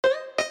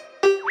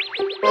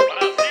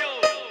Brasil,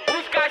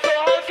 os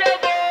cachorros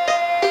chegou.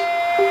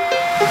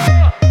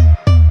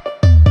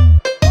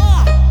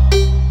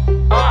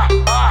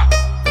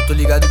 Eu tô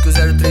ligado que o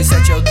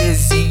 037 é o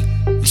Tzxn.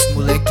 Esse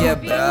moleque é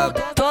brabo.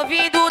 Tô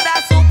vindo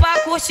da Sul pra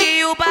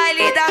curtir o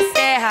baile da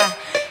serra.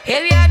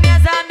 Eu e as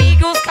minhas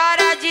amigas, os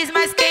cara diz,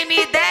 mas quem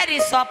me dera,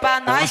 e só pra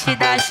nós te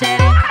dar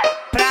xereca.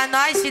 Pra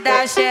nós te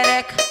dar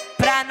xereca.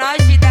 Pra nós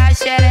te dar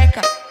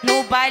xereca.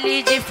 No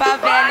baile de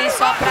favela, e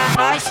só pra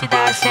nós te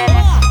dar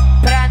xereca.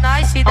 Pra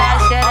nós te dar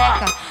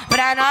xereca.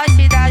 Pra nós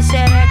te dar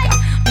xereca.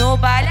 No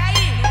baile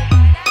aí.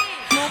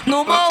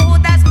 No Morro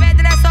das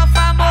Pedras, só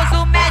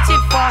famoso mete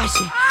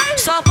forte.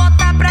 Só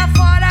volta pra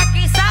fora,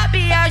 quem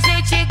sabe a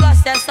gente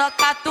gosta. É só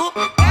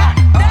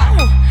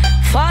catucadão.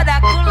 Foda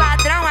com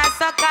ladrão, é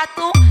só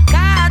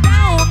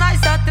catucadão. Nós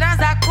só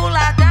transa com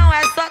ladrão,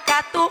 é só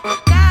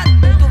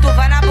catucadão. Tu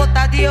vai na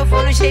botada e eu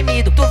vou no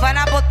gemido. Tu vai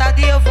na botada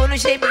e eu vou no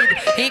gemido.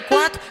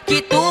 Enquanto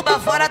que tuba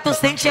fora, tu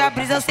sente a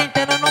brisa eu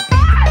sentando no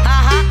pinto.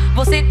 Haha,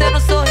 vou sentando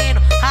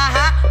sorrindo.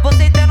 Haha, vou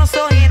sentando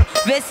sorrindo.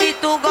 Vê se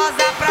tu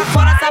goza pra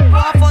fora, essa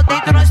porra for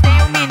dentro, nós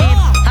tem um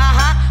menino.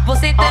 Haha, vou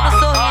sentando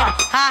sorrindo.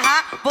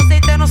 Haha, vou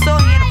sentando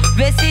sorrindo.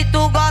 Vê se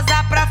tu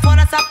goza pra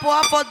fora, essa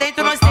porra for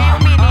dentro, nós tem um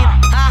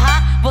menino.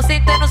 Haha, vou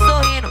sentando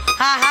sorrindo.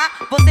 Haha,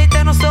 vou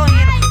sentando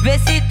sorrindo. Vê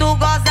se tu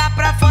goza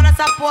pra fora,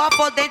 essa porra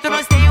for dentro,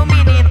 nós tem um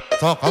menino.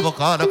 Só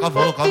cavucada,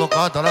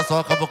 cavucada, ela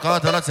só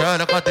cavucada, ela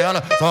xereca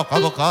dela. Só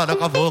cavucada,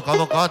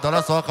 cavucada,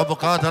 ela só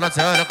cavucada, ela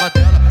xereca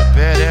dela.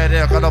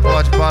 Perereca não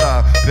pode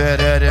parar,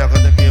 perereca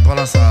tem que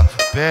balançar.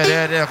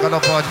 Perereca não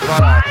pode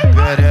parar,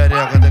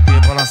 perereca tem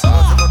que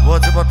balançar. Vou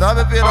te botar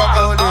minha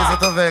piroca roliça,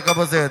 tu vem com a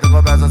buzeta e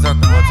começa a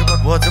sentar.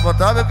 Vou te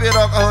botar minha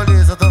piroca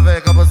roliça, tu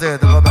vem com a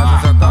buzeta e começa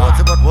a sentar. Vou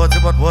te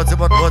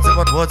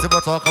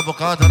botar só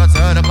cavucada, ela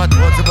xereca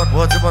dela.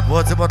 Vou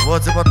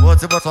te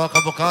botar só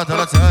cavucada,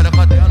 ela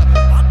xereca dela.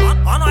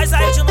 Ó nós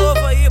aí de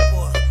novo aí,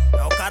 pô.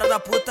 É o cara da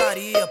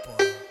putaria, pô.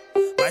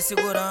 Vai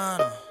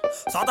segurando.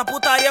 Solta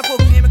putaria com o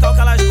crime, que é o que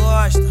elas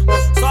gostam.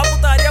 Só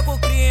putaria com o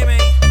crime,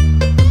 hein.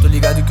 Eu tô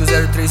ligado que o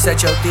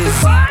 037 é o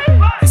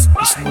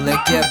Tzxn. Esse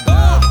moleque é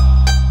brabo.